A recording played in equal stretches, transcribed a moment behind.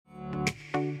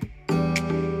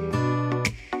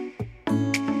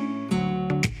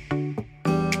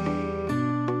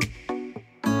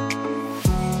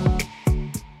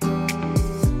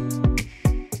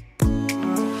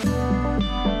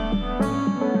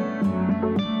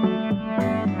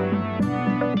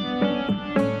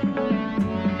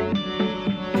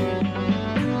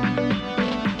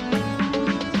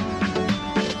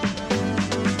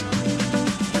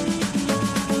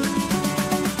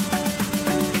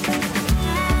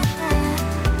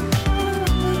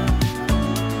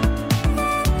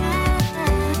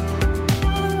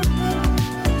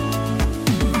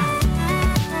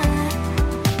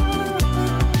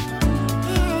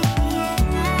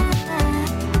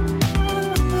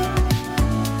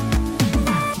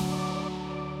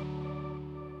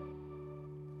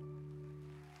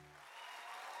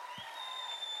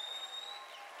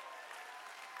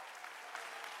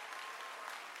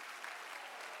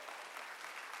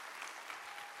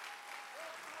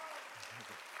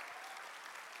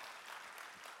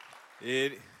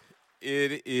It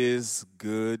it is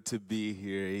good to be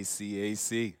here,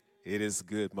 ACAC. It is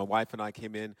good. My wife and I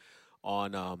came in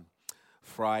on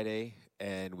Friday,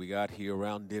 and we got here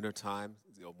around dinner time.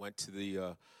 Went to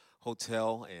the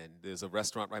hotel, and there's a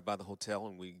restaurant right by the hotel,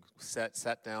 and we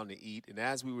sat down to eat. And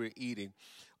as we were eating,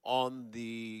 on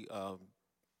the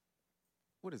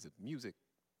what is it? Music?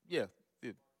 Yeah,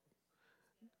 it,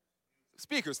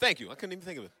 speakers. Thank you. I couldn't even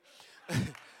think of it.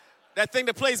 That thing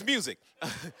that plays music.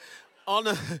 On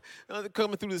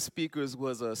coming through the speakers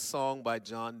was a song by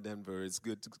John Denver. It's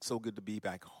so good to be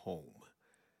back home,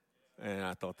 and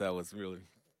I thought that was really,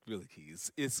 really key.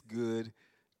 It's good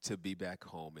to be back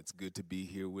home. It's good to be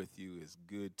here with you. It's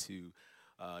good to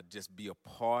just be a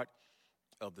part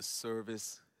of the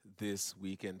service this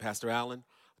weekend. Pastor Allen,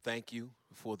 thank you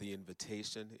for the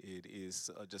invitation. It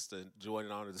is just a joy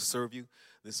and honor to serve you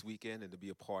this weekend and to be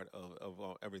a part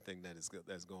of everything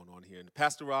that's going on here. And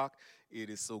Pastor Rock, it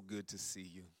is so good to see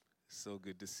you. So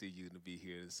good to see you and to be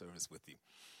here in service with you.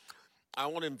 I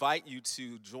want to invite you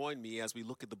to join me as we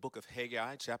look at the book of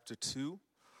Haggai, chapter 2.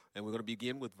 And we're going to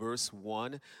begin with verse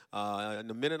 1. In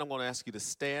a minute, I'm going to ask you to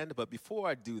stand. But before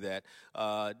I do that,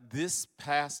 this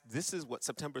is what,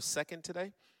 September 2nd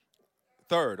today?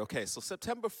 3rd. Okay, so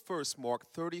September 1st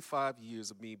marked 35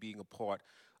 years of me being a part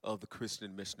of the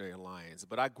Christian Missionary Alliance.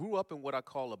 But I grew up in what I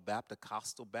call a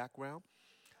Baptist-Costal background.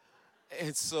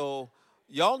 And so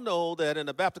y'all know that in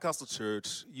a Baptist-Costal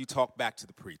church, you talk back to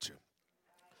the preacher.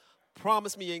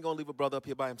 Promise me you ain't going to leave a brother up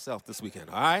here by himself this weekend,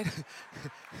 all right?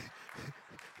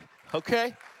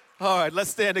 Okay? All right, let's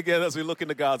stand together as we look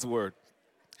into God's word.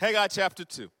 Haggai chapter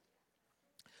 2.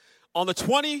 On the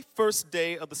 21st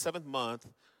day of the 7th month,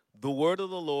 the word of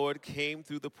the Lord came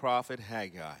through the prophet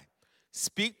Haggai.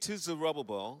 Speak to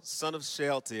Zerubbabel, son of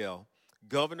Shealtiel,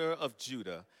 governor of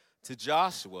Judah, to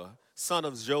Joshua, son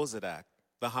of Jozadak,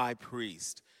 the high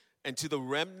priest, and to the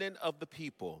remnant of the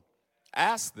people.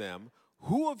 Ask them,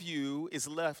 who of you is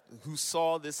left who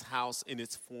saw this house in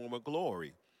its former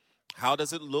glory? How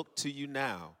does it look to you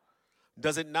now?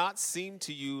 Does it not seem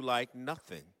to you like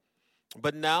nothing?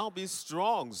 But now be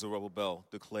strong, Zerubbabel,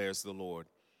 declares the Lord.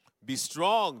 Be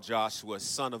strong, Joshua,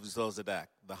 son of Jozadak,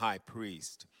 the high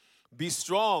priest. Be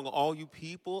strong, all you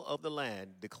people of the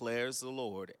land, declares the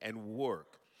Lord, and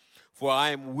work. For I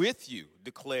am with you,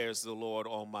 declares the Lord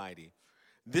Almighty.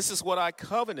 This is what I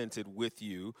covenanted with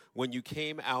you when you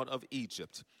came out of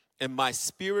Egypt, and my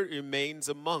spirit remains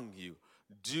among you.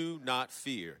 Do not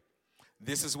fear.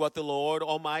 This is what the Lord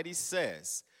Almighty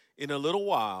says. In a little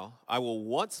while, I will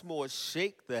once more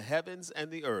shake the heavens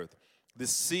and the earth, the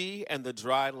sea and the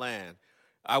dry land.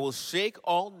 I will shake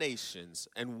all nations,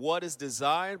 and what is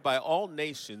desired by all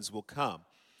nations will come.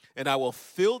 And I will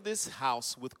fill this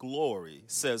house with glory,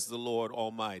 says the Lord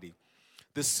Almighty.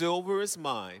 The silver is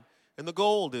mine, and the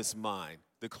gold is mine,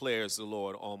 declares the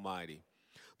Lord Almighty.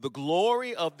 The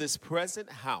glory of this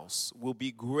present house will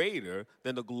be greater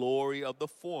than the glory of the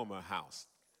former house,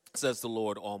 says the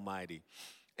Lord Almighty.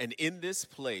 And in this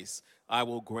place I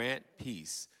will grant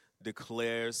peace,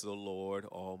 declares the Lord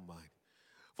Almighty.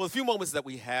 For the few moments that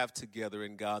we have together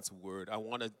in God's word, I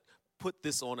want to put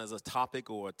this on as a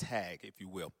topic or a tag, if you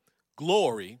will.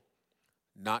 Glory,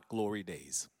 not glory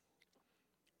days.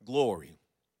 Glory,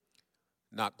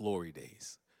 not glory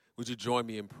days. Would you join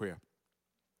me in prayer?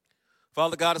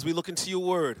 Father God, as we look into your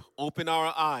word, open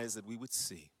our eyes that we would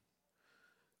see.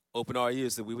 Open our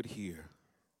ears that we would hear.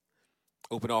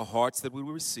 Open our hearts that we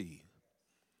would receive.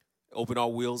 Open our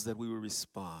wills that we would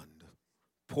respond.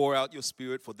 Pour out your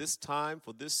spirit for this time,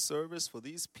 for this service, for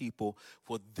these people,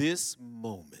 for this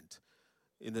moment.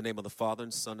 In the name of the Father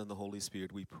and Son and the Holy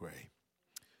Spirit we pray.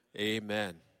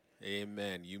 Amen.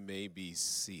 Amen. You may be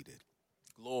seated.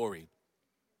 Glory,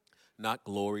 not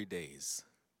glory days.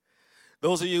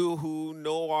 Those of you who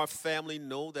know our family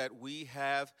know that we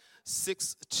have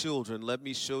 6 children. Let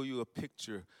me show you a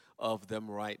picture of them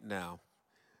right now.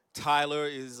 Tyler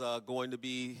is going to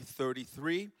be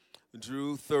 33,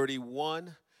 Drew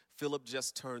 31, Philip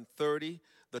just turned 30.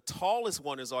 The tallest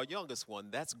one is our youngest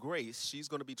one. That's Grace. She's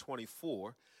going to be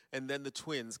 24. And then the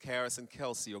twins, Karis and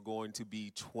Kelsey, are going to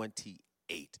be 28.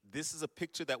 This is a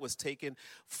picture that was taken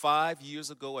 5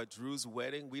 years ago at Drew's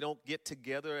wedding. We don't get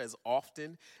together as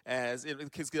often as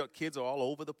kids are all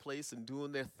over the place and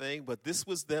doing their thing, but this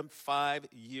was them 5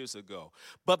 years ago.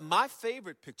 But my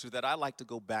favorite picture that I like to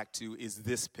go back to is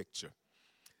this picture,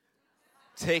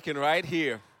 taken right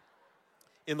here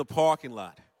in the parking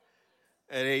lot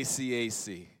at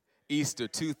ACAC, Easter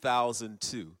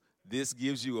 2002. This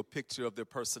gives you a picture of their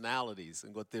personalities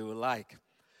and what they were like.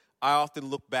 I often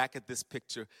look back at this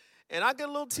picture, and I get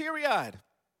a little teary-eyed.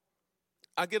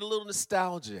 I get a little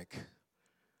nostalgic.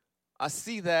 I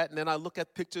see that, and then I look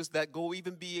at pictures that go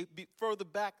even be further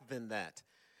back than that.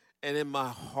 And in my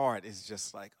heart is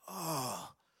just like,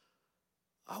 oh,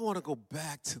 I want to go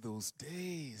back to those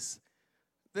days.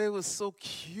 They were so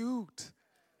cute.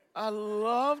 I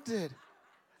loved it.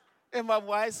 And my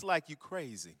wife's like, you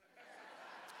crazy.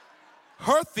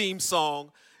 Her theme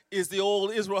song is the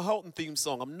old Israel Houghton theme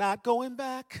song. I'm not going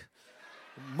back,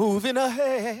 I'm moving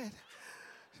ahead.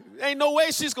 Ain't no way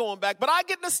she's going back, but I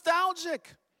get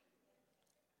nostalgic.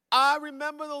 I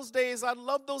remember those days. I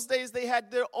love those days. They had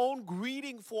their own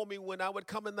greeting for me when I would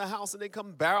come in the house and they'd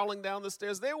come barreling down the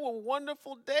stairs. They were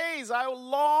wonderful days. I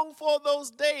long for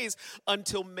those days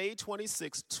until May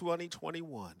 26,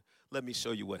 2021. Let me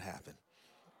show you what happened.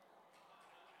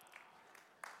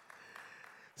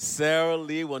 Sarah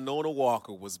Lee Winona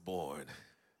Walker was born,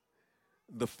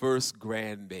 the first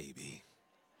grandbaby,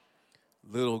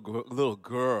 little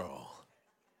girl.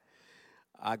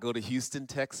 I go to Houston,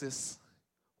 Texas,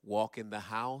 walk in the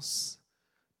house,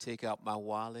 take out my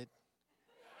wallet,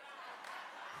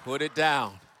 put it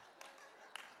down.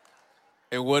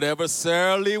 And whatever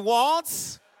Sarah Lee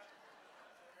wants,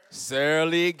 Sarah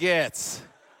Lee gets.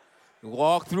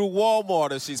 Walk through Walmart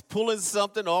and she's pulling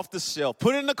something off the shelf.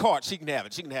 Put it in the cart. She can have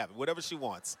it. She can have it, whatever she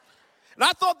wants. And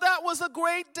I thought that was a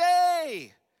great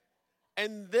day.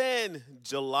 And then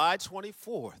July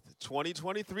 24th,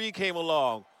 2023 came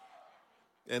along.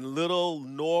 And little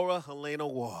Nora Helena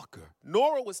Walker.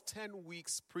 Nora was 10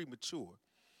 weeks premature.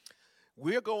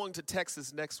 We're going to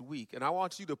Texas next week, and I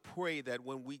want you to pray that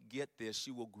when we get there,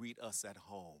 she will greet us at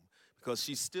home. Because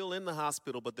she's still in the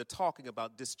hospital, but they're talking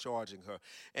about discharging her.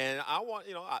 And I want,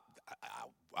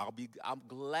 I'm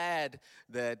glad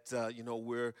that,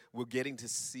 we're getting to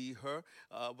see her.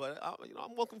 But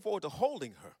I'm looking forward to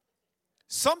holding her.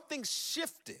 Something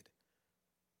shifted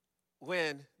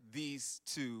when these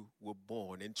two were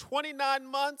born. In 29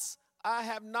 months, I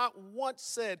have not once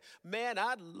said, man,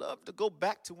 I'd love to go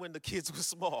back to when the kids were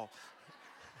small.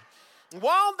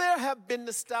 While there have been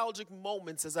nostalgic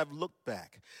moments as I've looked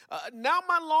back, now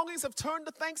my longings have turned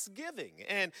to Thanksgiving.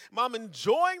 And I'm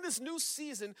enjoying this new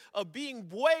season of being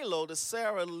Buelo to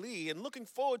Sarah Lee and looking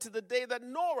forward to the day that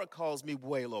Nora calls me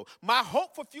Buelo. My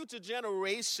hope for future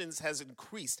generations has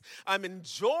increased. I'm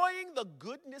enjoying the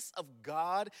goodness of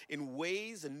God in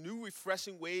ways and new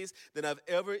refreshing ways than I've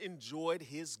ever enjoyed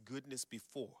his goodness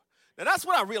before. Now that's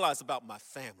what I realized about my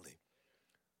family.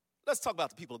 Let's talk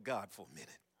about the people of God for a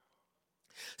minute.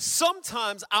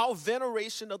 Sometimes our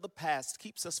veneration of the past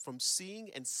keeps us from seeing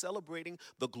and celebrating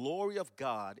the glory of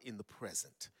God in the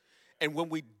present. And when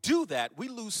we do that, we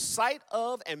lose sight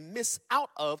of and miss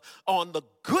out on the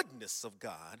goodness of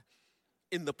God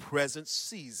in the present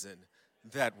season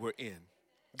that we're in.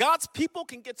 God's people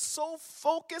can get so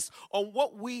focused on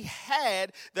what we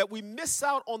had that we miss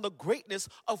out on the greatness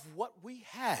of what we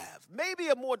have. Maybe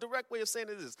a more direct way of saying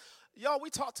it is, y'all, we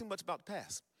talk too much about the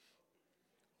past.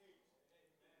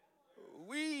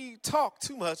 We talk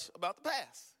too much about the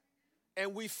past,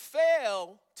 and we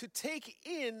fail to take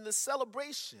in the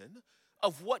celebration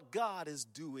of what God is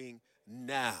doing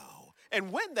now.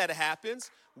 And when that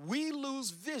happens, we lose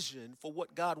vision for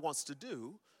what God wants to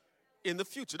do in the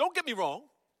future. Don't get me wrong.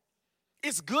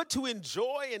 It's good to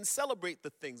enjoy and celebrate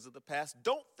the things of the past.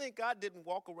 Don't think I didn't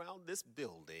walk around this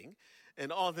building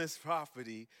and on this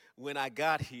property when I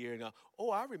got here and,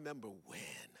 I remember when.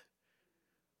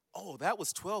 Oh, that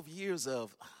was 12 years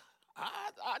of,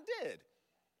 I did.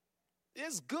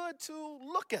 It's good to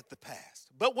look at the past.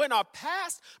 But when our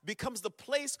past becomes the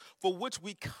place for which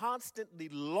we constantly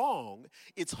long,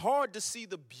 it's hard to see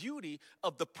the beauty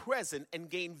of the present and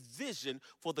gain vision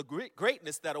for the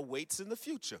greatness that awaits in the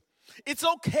future. It's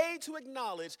okay to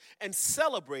acknowledge and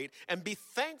celebrate and be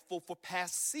thankful for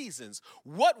past seasons.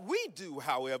 What we do,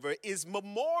 however, is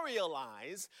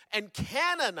memorialize and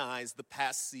canonize the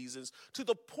past seasons to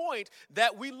the point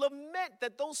that we lament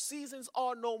that those seasons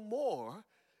are no more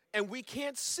and we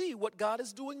can't see what God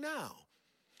is doing now.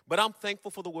 But I'm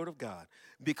thankful for the Word of God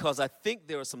because I think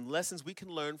there are some lessons we can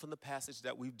learn from the passage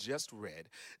that we've just read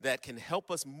that can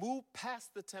help us move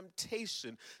past the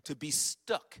temptation to be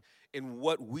stuck in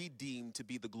what we deem to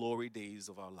be the glory days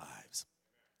of our lives.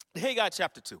 In Haggai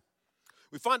chapter 2,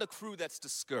 we find a crew that's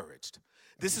discouraged.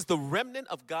 This is the remnant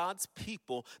of God's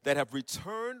people that have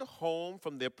returned home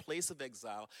from their place of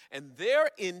exile, and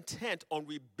they're intent on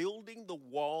rebuilding the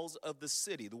walls of the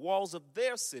city, the walls of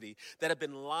their city that have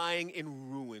been lying in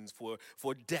ruins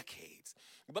for decades.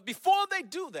 But before they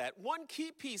do that, one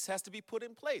key piece has to be put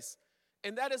in place.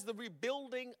 And that is the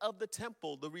rebuilding of the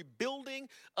temple, the rebuilding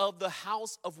of the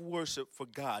house of worship for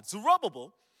God.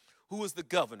 Zerubbabel, who is the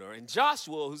governor, and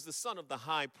Joshua, who's the son of the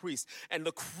high priest, and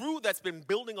the crew that's been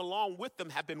building along with them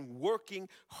have been working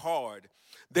hard.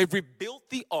 They've rebuilt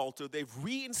the altar. They've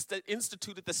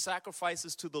reinstituted the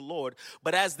sacrifices to the Lord.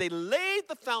 But as they laid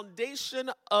the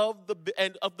foundation of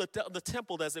the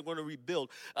temple as they were going to rebuild,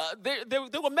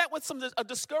 they were met with a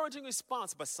discouraging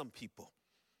response by some people.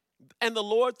 And the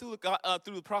Lord, through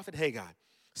the prophet Haggai,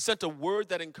 sent a word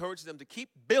that encouraged them to keep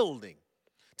building,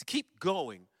 to keep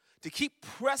going, to keep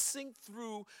pressing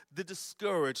through the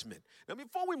discouragement. Now,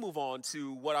 before we move on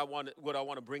to what I want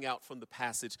to bring out from the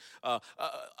passage,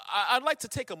 I'd like to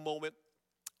take a moment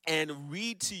and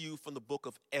read to you from the book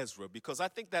of Ezra, because I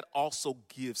think that also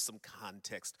gives some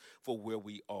context for where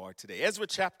we are today. Ezra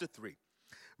chapter 3,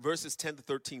 verses 10 to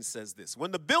 13 says this: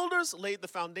 When the builders laid the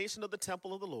foundation of the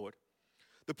temple of the Lord,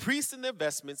 the priests in their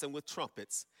vestments and with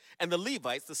trumpets, and the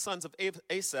Levites, the sons of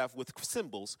Asaph, with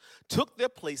cymbals, took their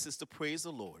places to praise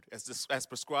the Lord, as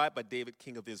prescribed by David,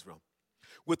 king of Israel.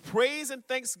 With praise and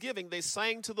thanksgiving, they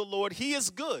sang to the Lord, "He is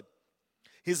good.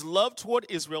 His love toward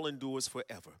Israel endures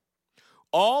forever."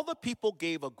 All the people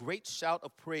gave a great shout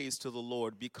of praise to the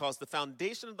Lord, because the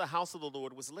foundation of the house of the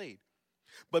Lord was laid.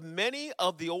 But many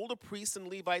of the older priests and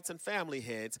Levites and family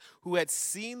heads who had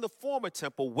seen the former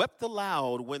temple wept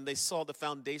aloud when they saw the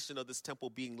foundation of this temple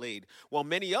being laid, while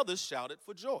many others shouted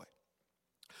for joy.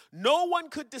 No one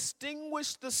could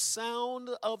distinguish the sound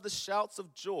of the shouts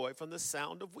of joy from the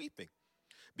sound of weeping,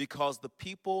 because the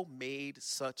people made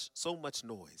so much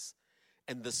noise,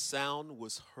 and the sound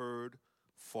was heard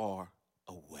far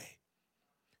away.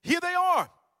 Here they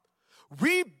are,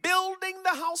 rebuilding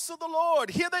the house of the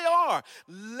Lord. Here they are,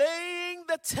 laying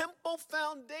the temple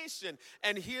foundation.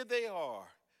 And here they are,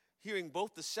 hearing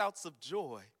both the shouts of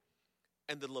joy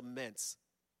and the laments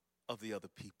of the other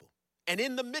people. And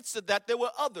in the midst of that, there were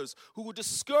others who were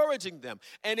discouraging them,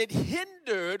 and it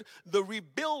hindered the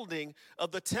rebuilding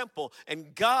of the temple.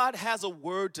 And God has a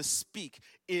word to speak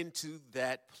into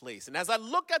that place. And as I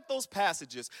look at those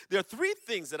passages, there are three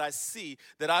things that I see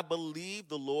that I believe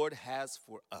the Lord has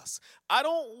for us. I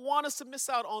don't want us to miss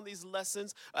out on these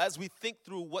lessons as we think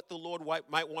through what the Lord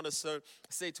might want to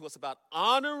say to us about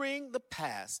honoring the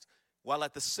past, while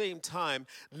at the same time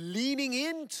leaning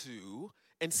into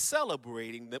and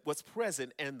celebrating what's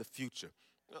present and the future.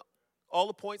 All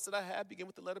the points that I have begin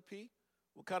with the letter P.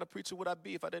 What kind of preacher would I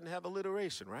be if I didn't have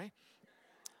alliteration, right?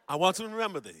 I want to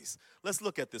remember these. Let's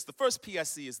look at this. The first P I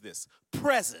see is this: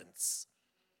 presence.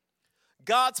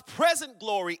 God's present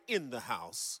glory in the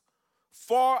house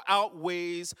far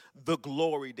outweighs the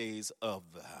glory days of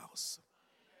the house.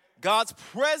 God's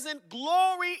present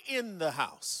glory in the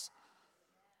house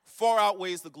far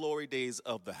outweighs the glory days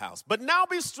of the house. But now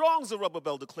be strong,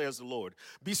 Zerubbabel, declares the Lord.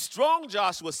 Be strong,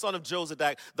 Joshua, son of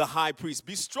Jozadak, the high priest.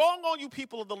 Be strong, all you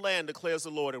people of the land, declares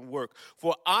the Lord, and work.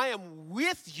 For I am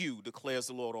with you, declares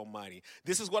the Lord Almighty.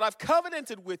 This is what I've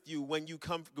covenanted with you when you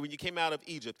came out of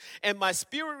Egypt. And my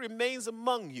spirit remains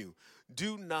among you.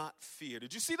 Do not fear.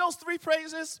 Did you see those three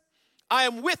phrases? I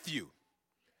am with you.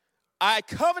 I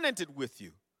covenanted with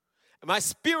you. And my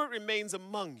spirit remains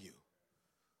among you.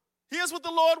 Here's what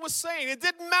the Lord was saying. It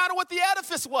didn't matter what the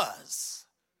edifice was.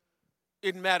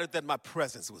 It mattered that my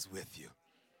presence was with you.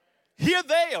 Here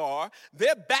they are.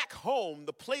 They're back home.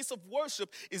 The place of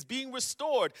worship is being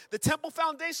restored. The temple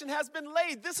foundation has been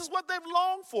laid. This is what they've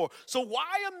longed for. So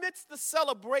why amidst the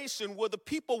celebration were the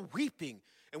people weeping?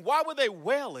 And why were they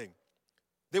wailing?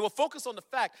 They were focused on the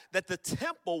fact that the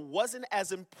temple wasn't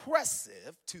as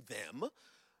impressive to them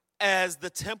as the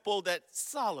temple that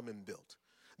Solomon built.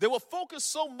 They were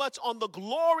focused so much on the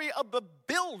glory of the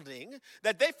building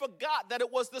that they forgot that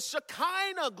it was the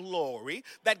Shekinah glory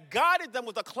that guided them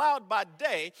with a cloud by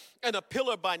day and a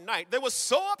pillar by night. They were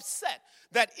so upset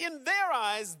that in their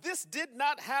eyes, this did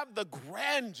not have the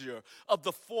grandeur of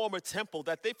the former temple,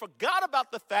 that they forgot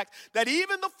about the fact that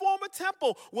even the former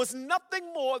temple was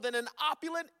nothing more than an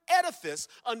opulent edifice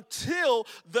until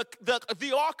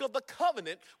the Ark of the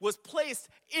Covenant was placed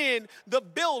in the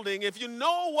building. If you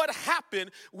know what happened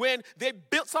when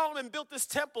Solomon built this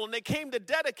temple and they came to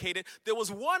dedicate it, there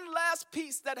was one last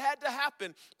piece that had to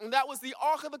happen, and that was the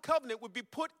Ark of the Covenant would be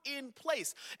put in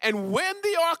place. And when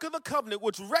the Ark of the Covenant,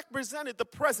 which represented the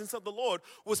presence of the Lord,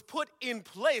 was put in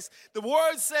place, the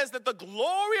word says that the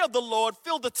glory of the Lord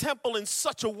filled the temple in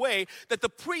such a way that the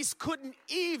priests couldn't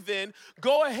even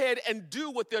go ahead and do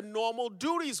what their normal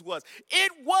duties was.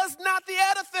 It was not the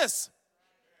edifice.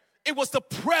 It was the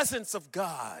presence of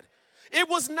God. It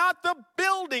was not the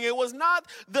building. It was not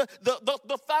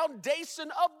the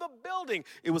foundation of the building.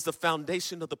 It was the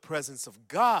foundation of the presence of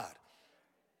God.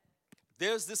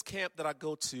 There's this camp that I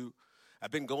go to.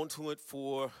 I've been going to it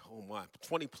for,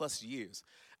 20 plus years.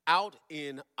 out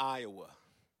in Iowa.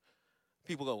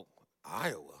 People go,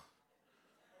 Iowa?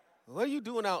 What are you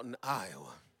doing out in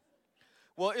Iowa?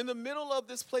 Well, in the middle of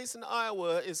this place in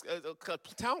Iowa is a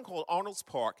town called Arnold's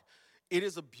Park. It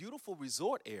is a beautiful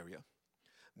resort area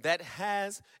that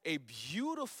has a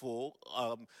beautiful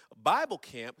Bible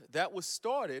camp that was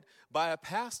started by a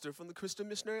pastor from the Christian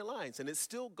Missionary Alliance, and it's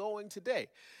still going today.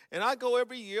 And I go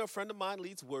every year. A friend of mine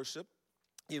leads worship.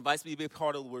 He invites me to be a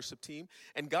part of the worship team,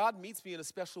 and God meets me in a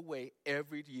special way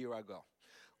every year I go.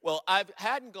 Well, I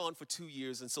hadn't gone for 2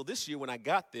 years, and so this year when I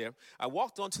got there, I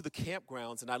walked onto the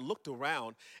campgrounds, and I looked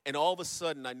around, and all of a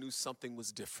sudden I knew something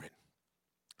was different.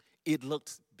 It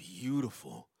looked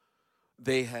beautiful.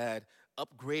 They had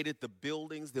upgraded the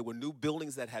buildings. There were new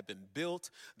buildings that had been built.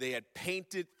 They had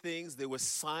painted things. There was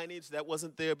signage that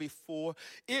wasn't there before.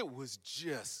 It was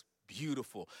just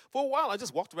beautiful. For a while, I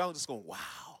just walked around just going,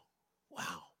 wow,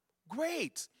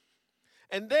 great.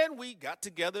 And then we got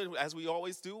together, as we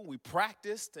always do. We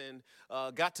practiced and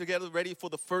got together ready for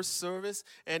the first service.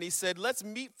 And he said, let's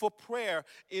meet for prayer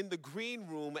in the green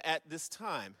room at this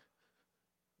time.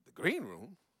 The green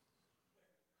room?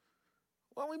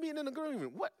 Why are we meeting in the green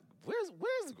room? What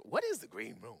is the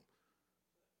green room?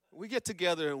 We get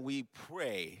together and we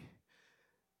pray.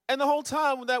 And the whole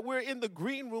time that we're in the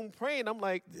green room praying, I'm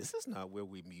like, this is not where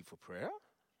we meet for prayer.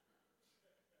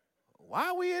 Why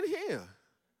are we in here?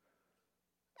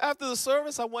 After the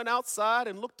service, I went outside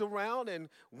and looked around and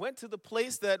went to the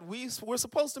place that we were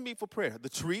supposed to meet for prayer. The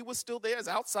tree was still there. It's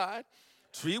outside.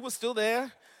 Tree was still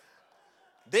there.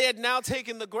 They had now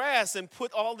taken the grass and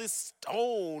put all this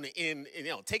stone in,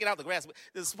 taking out the grass.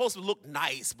 It's supposed to look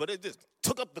nice, but it just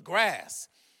took up the grass.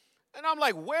 And I'm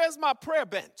like, where's my prayer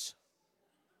bench?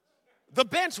 The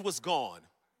bench was gone.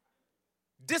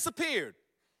 Disappeared.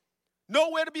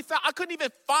 Nowhere to be found. I couldn't even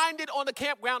find it on the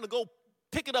campground to go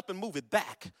pick it up and move it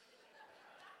back.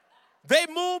 They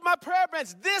moved my prayer bench.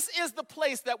 This is the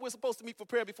place that we're supposed to meet for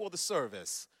prayer before the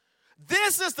service.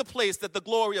 This is the place that the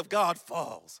glory of God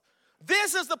falls.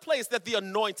 This is the place that the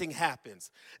anointing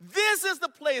happens. This is the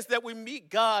place that we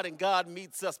meet God and God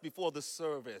meets us before the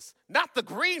service. Not the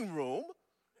green room.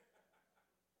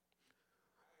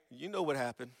 You know what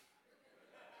happened.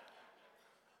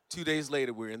 2 days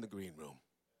later, we're in the green room.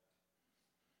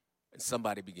 And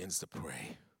somebody begins to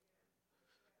pray.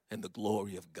 And the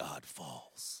glory of God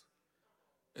falls.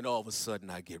 And all of a sudden,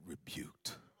 I get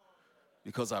rebuked.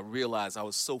 Because I realized I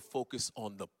was so focused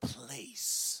on the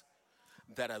place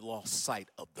that I lost sight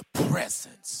of the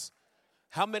presence.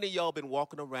 How many of y'all been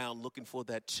walking around looking for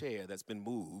that chair that's been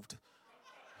moved?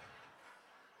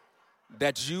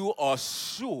 That you are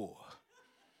sure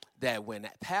that when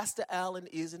Pastor Allen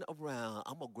isn't around,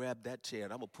 I'm going to grab that chair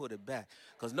and I'm going to put it back.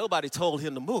 Because nobody told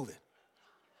him to move it.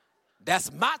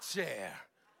 That's my chair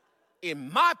in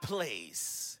my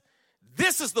place.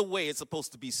 This is the way it's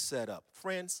supposed to be set up.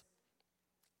 Friends,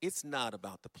 it's not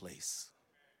about the place.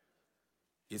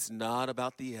 It's not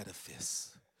about the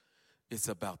edifice. It's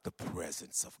about the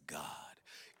presence of God.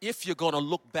 If you're going to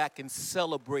look back and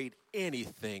celebrate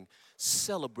anything,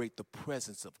 celebrate the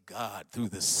presence of God through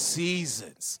the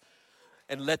seasons.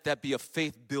 And let that be a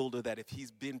faith builder that if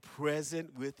he's been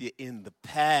present with you in the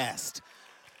past,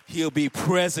 he'll be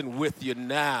present with you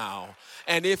now.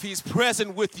 And if he's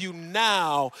present with you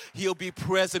now, he'll be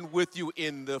present with you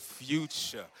in the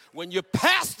future. When you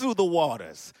pass through the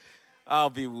waters, I'll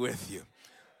be with you.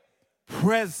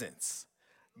 Presence.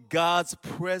 God's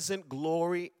present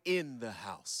glory in the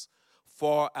house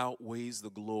far outweighs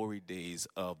the glory days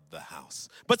of the house.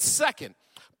 But second,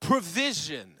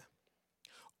 provision.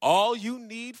 All you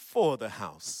need for the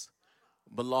house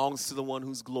belongs to the one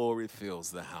whose glory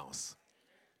fills the house.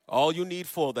 All you need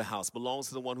for the house belongs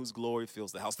to the one whose glory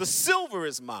fills the house. The silver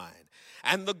is mine,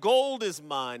 and the gold is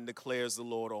mine, declares the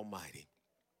Lord Almighty.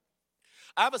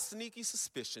 I have a sneaky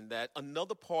suspicion that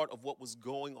another part of what was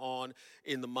going on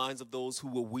in the minds of those who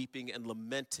were weeping and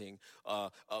lamenting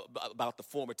about the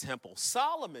former temple,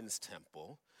 Solomon's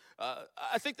temple,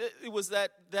 I think that it was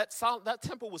that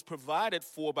temple was provided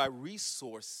for by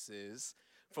resources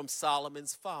from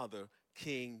Solomon's father,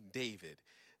 King David.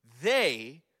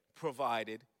 They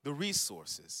provided the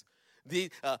resources.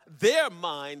 Their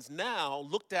minds now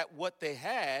looked at what they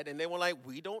had and they were like,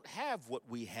 we don't have what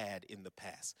we had in the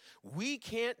past. We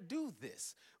can't do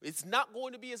this. It's not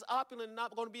going to be as opulent,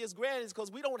 not going to be as grand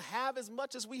because we don't have as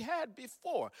much as we had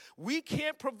before. We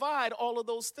can't provide all of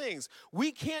those things.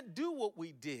 We can't do what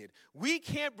we did. We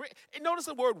can't bring, and notice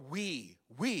the word we,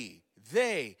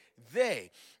 they.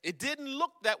 It didn't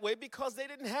look that way because they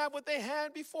didn't have what they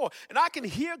had before. And I can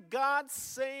hear God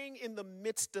saying in the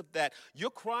midst of that,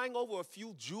 you're crying over a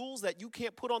few jewels that you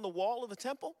can't put on the wall of the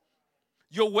temple?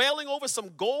 You're wailing over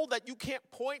some gold that you can't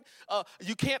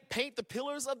you can't paint the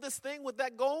pillars of this thing with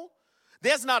that gold.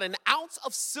 There's not an ounce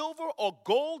of silver or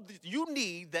gold that you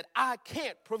need that I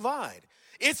can't provide.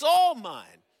 It's all mine.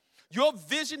 Your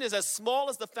vision is as small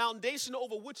as the foundation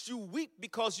over which you weep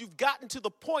because you've gotten to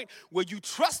the point where you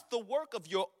trust the work of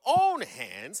your own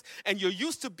hands and you're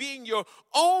used to being your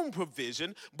own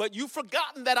provision, but you've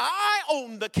forgotten that I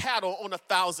own the cattle on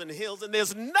 1,000 hills and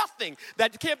there's nothing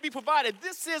that can't be provided.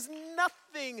 This is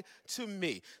nothing to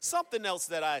me. Something else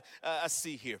that I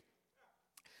see here.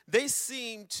 They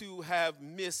seem to have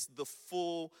missed the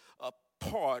full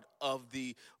part of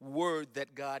the word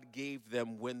that God gave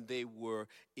them when they were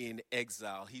in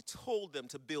exile. He told them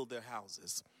to build their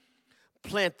houses,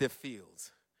 plant their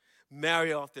fields,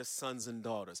 marry off their sons and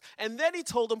daughters. And then he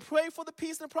told them, pray for the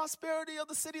peace and prosperity of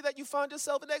the city that you find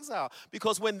yourself in exile.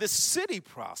 Because when this city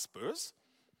prospers,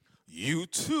 you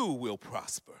too will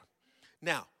prosper.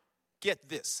 Now, get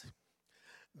this.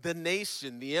 The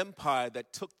nation, the empire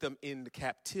that took them into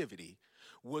captivity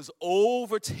was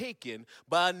overtaken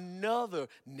by another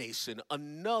nation,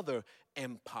 another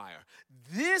empire.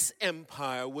 This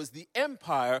empire was the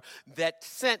empire that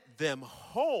sent them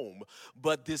home,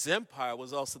 but this empire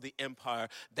was also the empire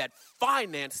that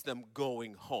financed them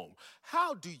going home.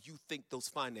 How do you think those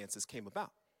finances came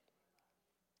about?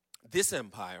 This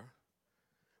empire,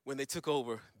 when they took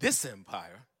over this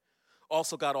empire,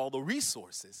 also got all the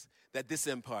resources that this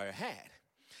empire had.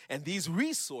 And these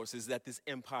resources that this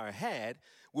empire had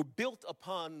were built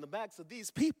upon the backs of these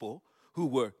people who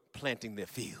were planting their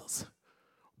fields,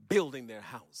 building their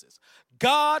houses.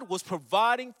 God was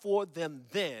providing for them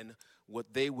then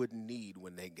what they would need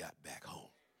when they got back home.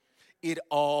 It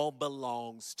all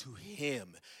belongs to him.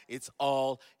 It's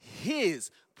all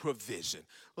his provision.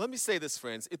 Let me say this,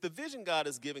 friends. If the vision God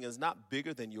is giving is not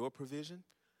bigger than your provision,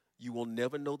 you will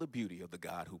never know the beauty of the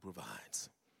God who provides.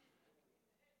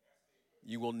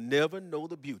 You will never know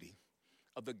the beauty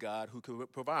of the God who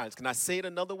provides. Can I say it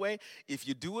another way? If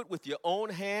you do it with your own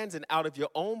hands and out of your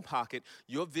own pocket,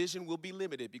 your vision will be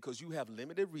limited because you have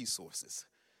limited resources.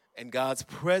 And God's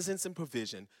presence and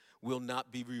provision will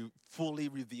not be fully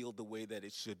revealed the way that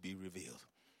it should be revealed.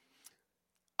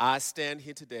 I stand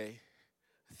here today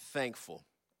thankful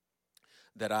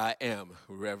that I am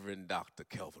Reverend Dr.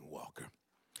 Kelvin Walker.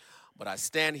 But I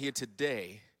stand here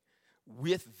today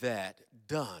with that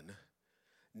done,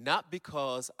 not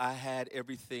because I had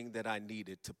everything that I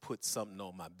needed to put something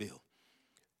on my bill.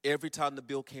 Every time the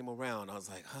bill came around, I was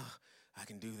like, I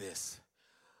can do this.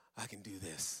 I can do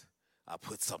this. I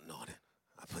put something on it.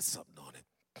 I put something on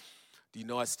it. Do you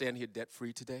know I stand here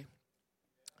debt-free today?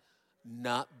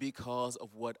 Not because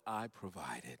of what I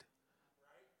provided,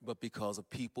 but because of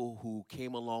people who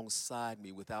came alongside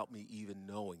me without me even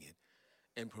knowing it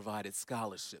and provided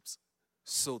scholarships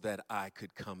so that I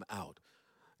could come out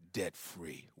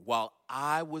debt-free. While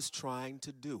I was trying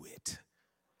to do it,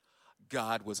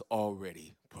 God was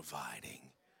already providing.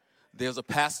 There's a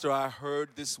pastor I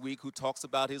heard this week who talks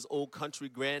about his old country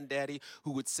granddaddy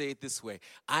who would say it this way: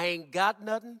 I ain't got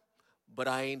nothing, but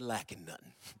I ain't lacking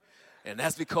nothing. And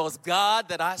that's because God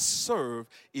that I serve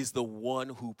is the one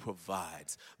who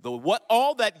provides.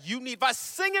 All that you need. If I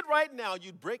sing it right now,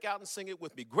 you'd break out and sing it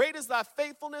with me. Great is thy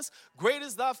faithfulness, great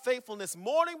is thy faithfulness.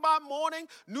 Morning by morning,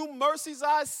 new mercies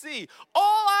I see.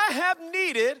 All I have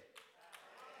needed,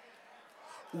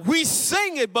 we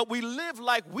sing it, but we live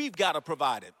like we've got to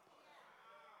provide it.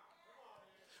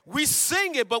 We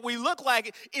sing it, but we look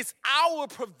like it's our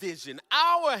provision,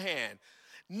 our hand.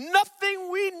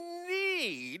 Nothing we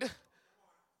need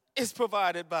is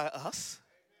provided by us.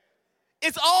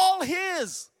 It's all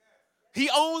his. He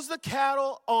owns the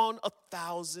cattle on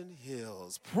 1,000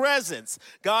 hills. Presence.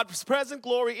 God's present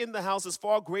glory in the house is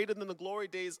far greater than the glory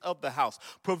days of the house.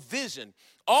 Provision.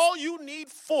 All you need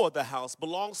for the house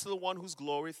belongs to the one whose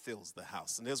glory fills the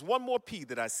house. And there's one more P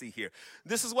that I see here.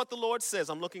 This is what the Lord says.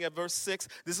 I'm looking at verse 6.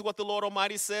 This is what the Lord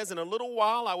Almighty says. In a little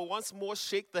while I will once more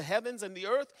shake the heavens and the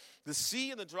earth, the sea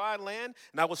and the dry land,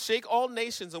 and I will shake all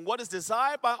nations, and what is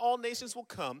desired by all nations will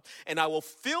come, and I will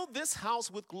fill this house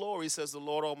with glory, says the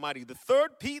Lord Almighty. The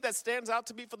third P that stands out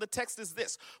to me for the text is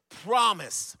this: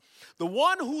 promise. The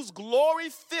one whose glory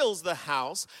fills the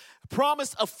house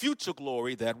promised a future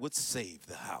glory that would save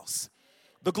the house.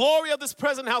 The glory of this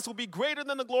present house will be greater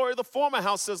than the glory of the former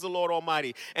house, says the Lord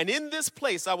Almighty. And in this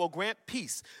place I will grant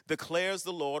peace, declares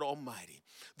the Lord Almighty.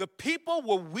 The people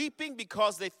were weeping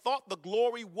because they thought the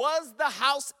glory was the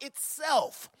house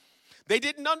itself. They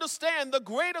didn't understand the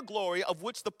greater glory of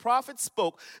which the prophet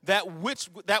spoke, that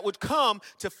would come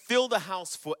to fill the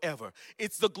house forever.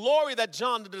 It's the glory that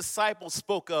John the disciple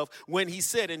spoke of when he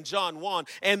said in John 1,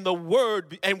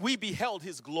 and we beheld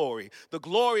his glory, the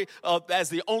glory of as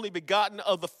the only begotten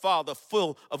of the Father,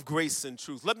 full of grace and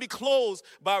truth. Let me close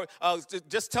by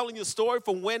just telling you a story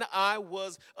from when I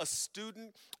was a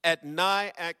student at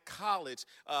Nyack College.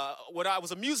 When I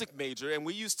was a music major, and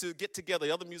we used to get together,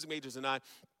 the other music majors and I,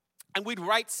 and we'd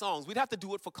write songs. We'd have to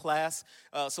do it for class.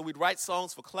 So we'd write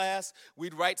songs for class.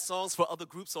 We'd write songs for other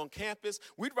groups on campus.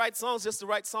 We'd write songs just to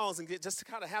write songs and just to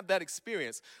kind of have that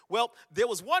experience. Well, there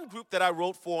was one group that I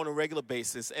wrote for on a regular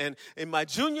basis. And in my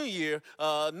junior year,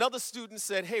 another student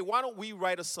said, hey, why don't we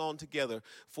write a song together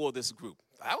for this group?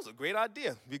 That was a great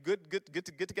idea. Be good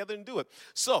to get together and do it.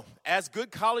 So as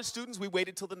good college students, we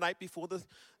waited till the night before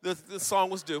the song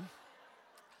was due.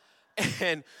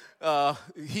 And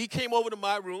he came over to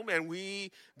my room, and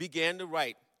we began to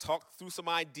write, talk through some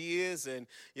ideas and,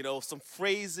 some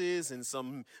phrases and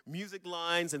some music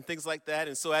lines and things like that.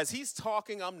 And so as he's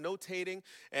talking, I'm notating,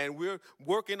 and we're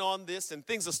working on this, and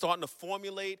things are starting to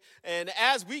formulate. And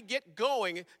as we get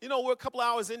going, we're a couple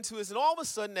hours into this, and all of a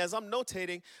sudden, as I'm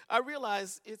notating, I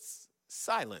realize it's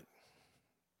silent.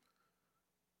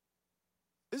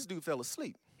 This dude fell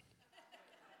asleep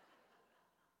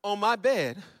on my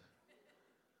bed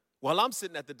while I'm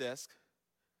sitting at the desk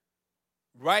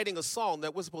writing a song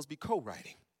that we're supposed to be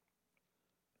co-writing.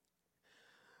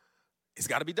 It's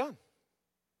got to be done.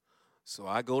 So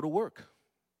I go to work,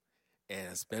 and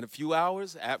I spend a few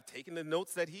hours taking the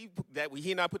notes that he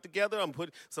and I put together. I'm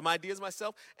putting some ideas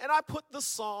myself, and I put the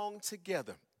song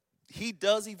together. He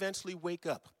does eventually wake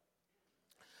up.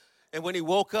 And when he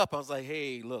woke up, I was like,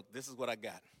 hey, look, this is what I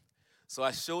got. So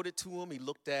I showed it to him. He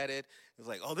looked at it. He was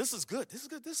like, oh, this is good. This is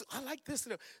good. I like this.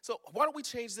 So why don't we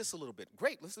change this a little bit?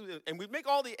 Great. Let's do it. And we make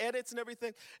all the edits and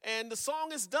everything. And the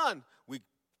song is done. We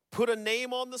put a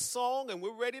name on the song, and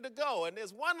we're ready to go. And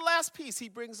there's one last piece he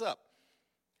brings up.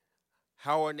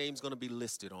 How our name's going to be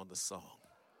listed on the song.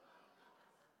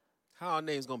 How our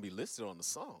name's going to be listed on the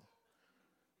song.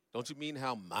 Don't you mean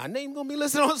how my name's going to be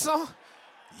listed on the song?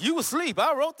 You asleep.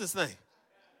 I wrote this thing.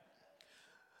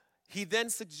 He then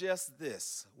suggests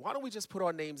this. Why don't we just put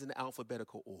our names in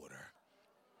alphabetical order?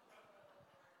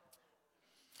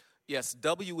 Yes,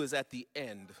 W is at the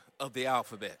end of the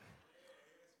alphabet.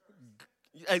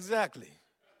 Exactly.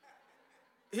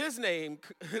 His name,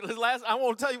 I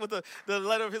won't tell you what the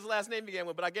letter of his last name began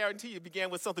with, but I guarantee you it began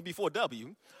with something before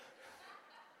W.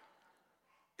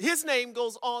 His name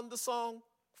goes on the song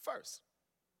first.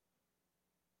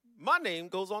 My name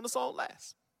goes on the song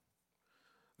last.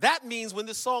 That means when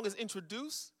this song is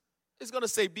introduced, it's going to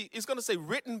say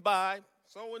written by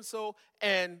so-and-so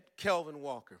and Kelvin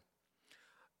Walker.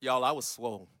 Y'all, I was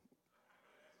swole.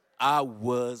 I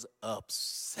was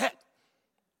upset.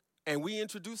 And we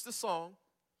introduced the song,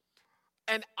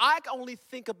 and I only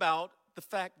think about the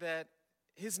fact that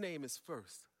his name is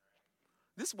first.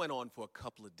 This went on for a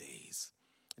couple of days.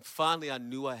 And finally, I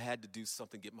knew I had to do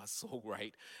something, get my soul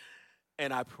right.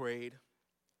 And I prayed,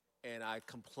 and I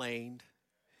complained,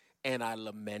 and I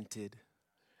lamented,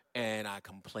 and I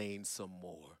complained some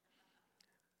more.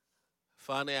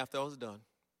 Finally, after I was done,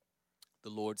 the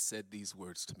Lord said these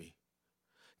words to me.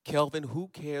 Kelvin, who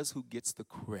cares who gets the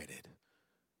credit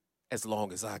as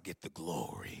long as I get the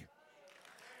glory?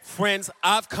 Friends,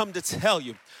 I've come to tell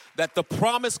you that the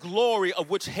promised glory of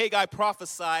which Haggai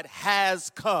prophesied has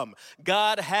come.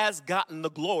 God has gotten the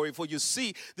glory. For you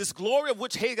see, this glory of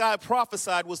which Haggai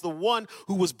prophesied was the one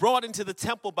who was brought into the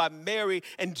temple by Mary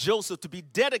and Joseph to be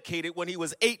dedicated when he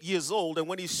was 8 years old. And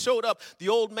when he showed up, the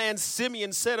old man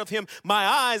Simeon said of him, my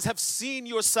eyes have seen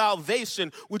your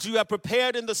salvation, which you have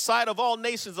prepared in the sight of all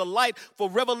nations, a light for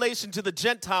revelation to the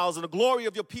Gentiles and the glory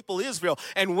of your people Israel.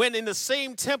 And when in the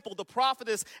same temple the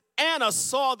prophetess Anna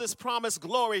saw this promised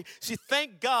glory, she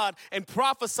thanked God and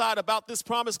prophesied about this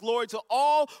promised glory to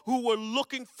all who were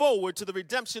looking forward to the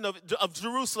redemption of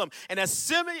Jerusalem. And as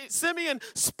Simeon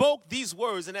spoke these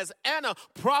words, and as Anna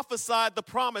prophesied the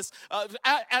promise,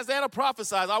 as Anna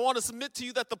prophesied, I want to submit to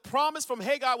you that the promise from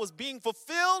Haggai was being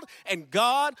fulfilled and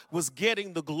God was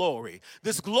getting the glory.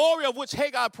 This glory of which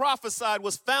Haggai prophesied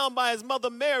was found by his mother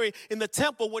Mary in the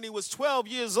temple when he was 12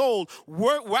 years old,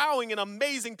 wowing and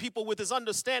amazing people with his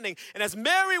understanding. disciplining. And as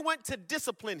Mary went to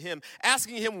discipline him,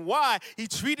 asking him why he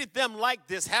treated them like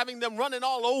this, having them running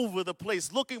all over the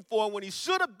place, looking for him when he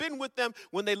should have been with them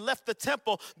when they left the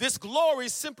temple, this glory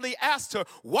simply asked her,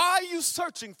 why are you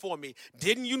searching for me?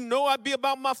 Didn't you know I'd be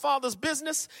about my Father's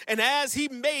business? And as he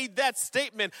made that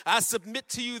statement, I submit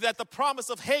to you that the promise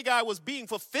of Haggai was being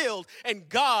fulfilled and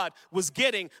God was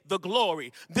getting the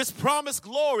glory. This promised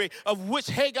glory of which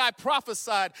Haggai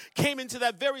prophesied came into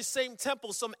that very same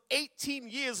temple some 18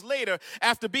 years later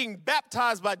after being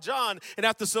baptized by John and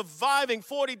after surviving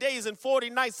 40 days and 40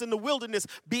 nights in the wilderness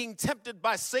being tempted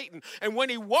by Satan. And when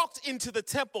he walked into the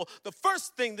temple, the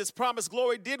first thing this promised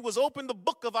glory did was open the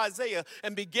book of Isaiah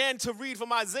and began to read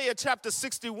from Isaiah chapter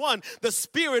 61. The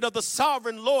Spirit of the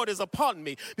sovereign Lord is upon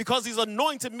me because he's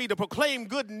anointed me to proclaim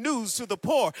good news to the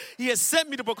poor. He has sent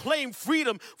me to proclaim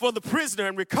freedom for the prisoner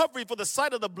and recovery for the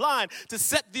sight of the blind, to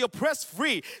set the oppressed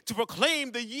free, to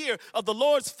proclaim the year of the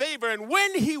Lord's favor. And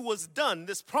when he was done,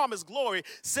 this promised glory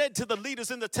said to the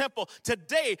leaders in the temple,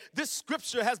 today this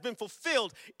scripture has been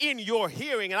fulfilled in your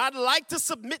hearing. And I'd like to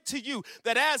submit to you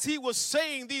that as he was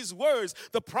saying these words,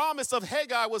 the promise of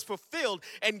Haggai was fulfilled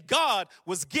and God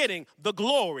was getting the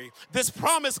glory. This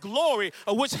promised glory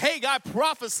of which Haggai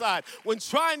prophesied when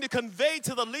trying to convey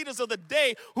to the leaders of the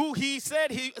day who he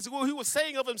was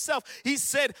saying of himself. He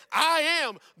said, I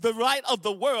am the light of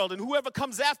the world, and whoever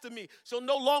comes after me shall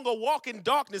no longer walk in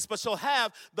darkness, but shall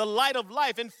have the light of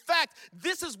life. In fact,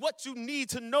 this is what you need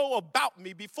to know about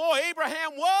me. Before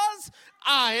Abraham was,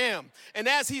 I am. And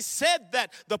as he said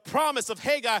that, the promise of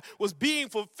Haggai was being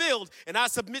fulfilled, and I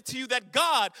submit to you that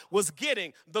God was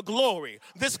getting the glory.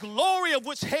 This glory of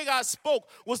which Haggai spoke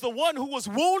was the one who was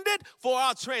wounded for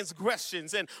our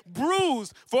transgressions and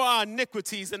bruised for our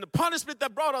iniquities, and the punishment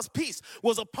that brought us peace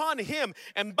was upon him,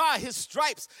 and by his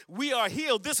stripes we are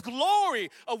healed. This glory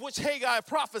of which Haggai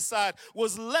prophesied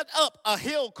was led up a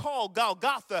hill called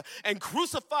Golgotha and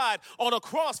crucified on a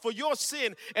cross for your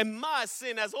sin and my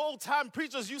sin. As old-time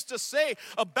preachers used to say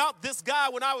about this guy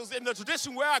when I was in the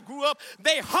tradition where I grew up,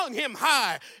 they hung him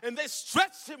high and they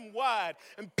stretched him wide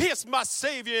and pierced my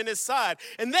Savior in his side.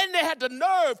 And then they had the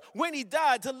nerve when he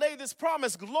died to lay this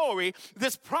promised glory,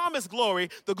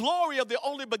 the glory of the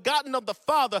only begotten of the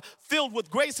Father, filled with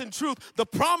grace and truth, the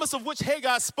promise of which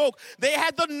Haggai spoke. They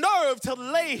had the nerve to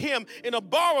lay him in a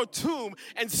borrowed tomb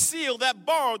and seal that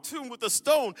borrowed tomb with a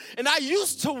stone. And I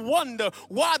used to wonder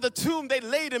why the tomb they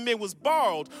laid him in was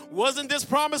borrowed. Wasn't this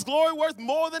promised glory worth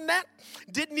more than that?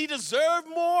 Didn't he deserve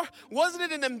more? Wasn't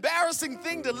it an embarrassing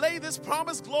thing to lay this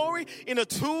promised glory in a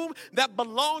tomb that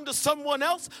belonged to someone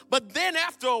else? But then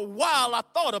after a while, I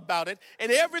thought about it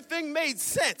and everything made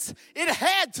sense. It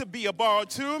had to be a borrowed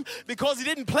tomb because he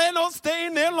didn't plan on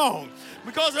staying there long.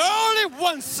 Because early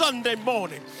one Sunday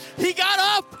morning, he got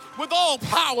up with all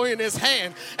power in his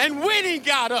hand. And when he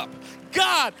got up,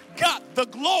 God got the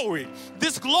glory.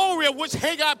 This glory of which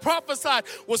Haggai prophesied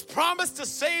was promised to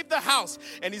save the house,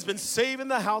 and he's been saving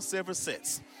the house ever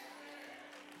since.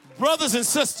 Brothers and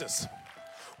sisters,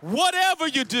 whatever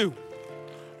you do,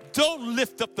 don't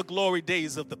lift up the glory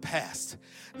days of the past.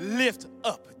 Lift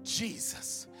up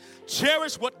Jesus.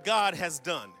 Cherish what God has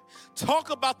done. Talk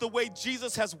about the way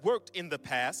Jesus has worked in the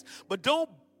past, but don't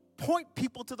point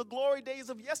people to the glory days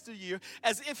of yesteryear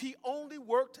as if he only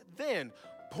worked then.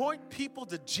 Point people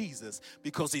to Jesus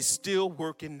because he's still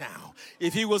working now.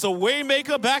 If he was a way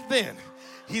maker back then,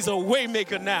 he's a way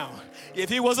maker now. If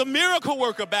he was a miracle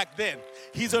worker back then,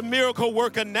 he's a miracle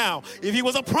worker now. If he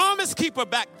was a promise keeper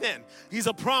back then, he's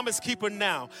a promise keeper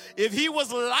now. If he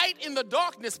was light in the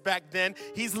darkness back then,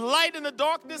 he's light in the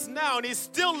darkness now, and he's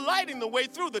still lighting the way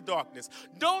through the darkness.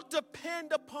 Don't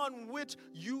depend upon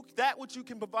that which you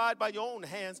can provide by your own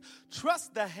hands.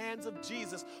 Trust the hands of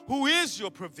Jesus, who is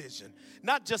your provision,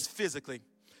 not just physically,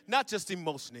 not just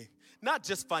emotionally, not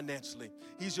just financially.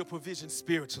 He's your provision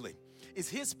spiritually. It's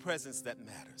his presence that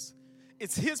matters.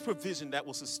 It's his provision that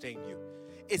will sustain you.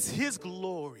 It's his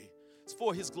glory. It's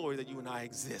for his glory that you and I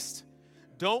exist.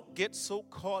 Don't get so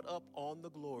caught up on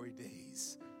the glory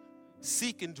days.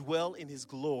 Seek and dwell in his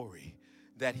glory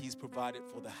that he's provided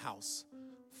for the house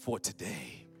for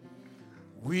today.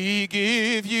 We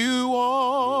give you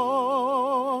all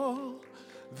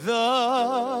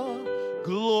the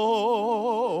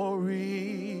glory.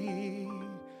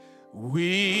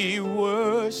 We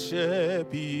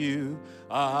worship you,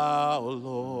 our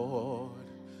Lord.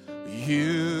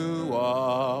 You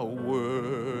are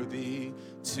worthy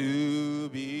to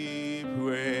be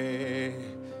praised.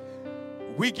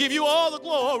 We give you all the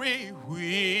glory.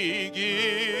 We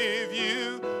give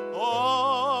you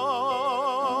all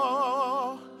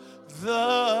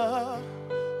the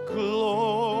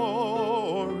glory.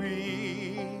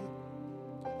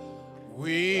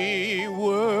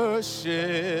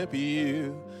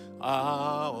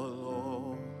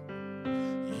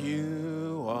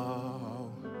 You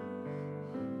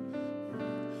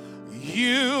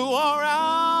are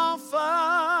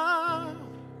Alpha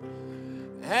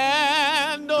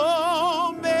and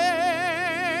Omega.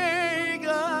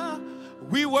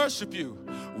 We worship you.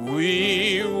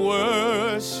 We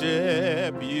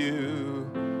worship you.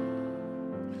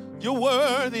 You're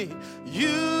worthy.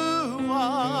 You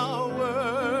are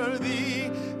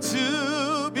worthy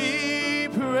to be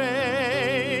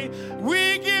praised.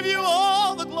 We give you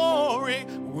all the glory.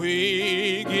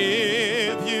 We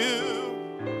give you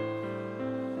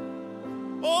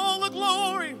all the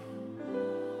glory.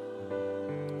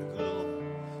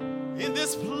 In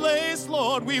this place,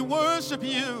 Lord, we worship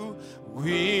you.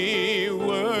 We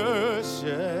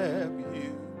worship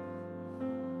you.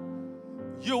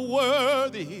 You're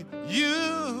worthy.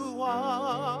 You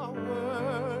are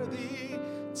worthy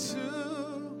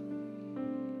too.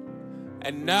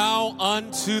 And now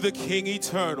unto the King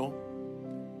eternal,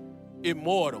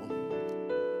 immortal,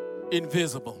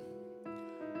 invisible,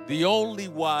 the only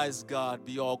wise God,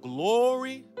 be all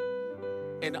glory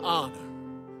and honor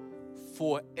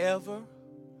forever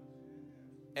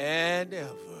and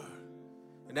ever.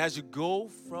 And as you go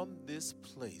from this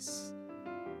place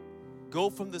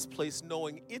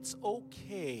knowing it's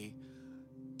okay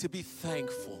to be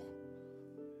thankful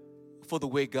for the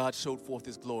way God showed forth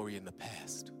his glory in the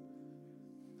past.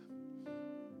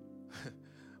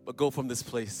 But go from this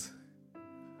place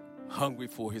hungry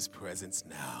for his presence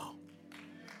now.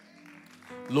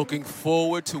 Looking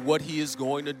forward to what he is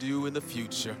going to do in the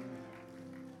future.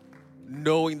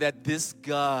 Knowing that this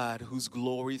God whose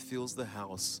glory fills the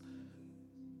house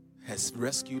has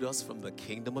rescued us from the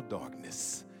kingdom of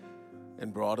darkness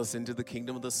and brought us into the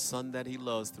kingdom of the Son that he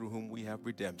loves, through whom we have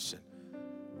redemption,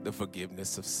 the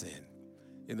forgiveness of sin.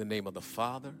 In the name of the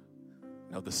Father,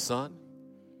 and of the Son,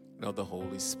 and of the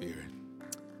Holy Spirit.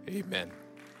 Amen.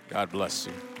 God bless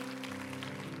you.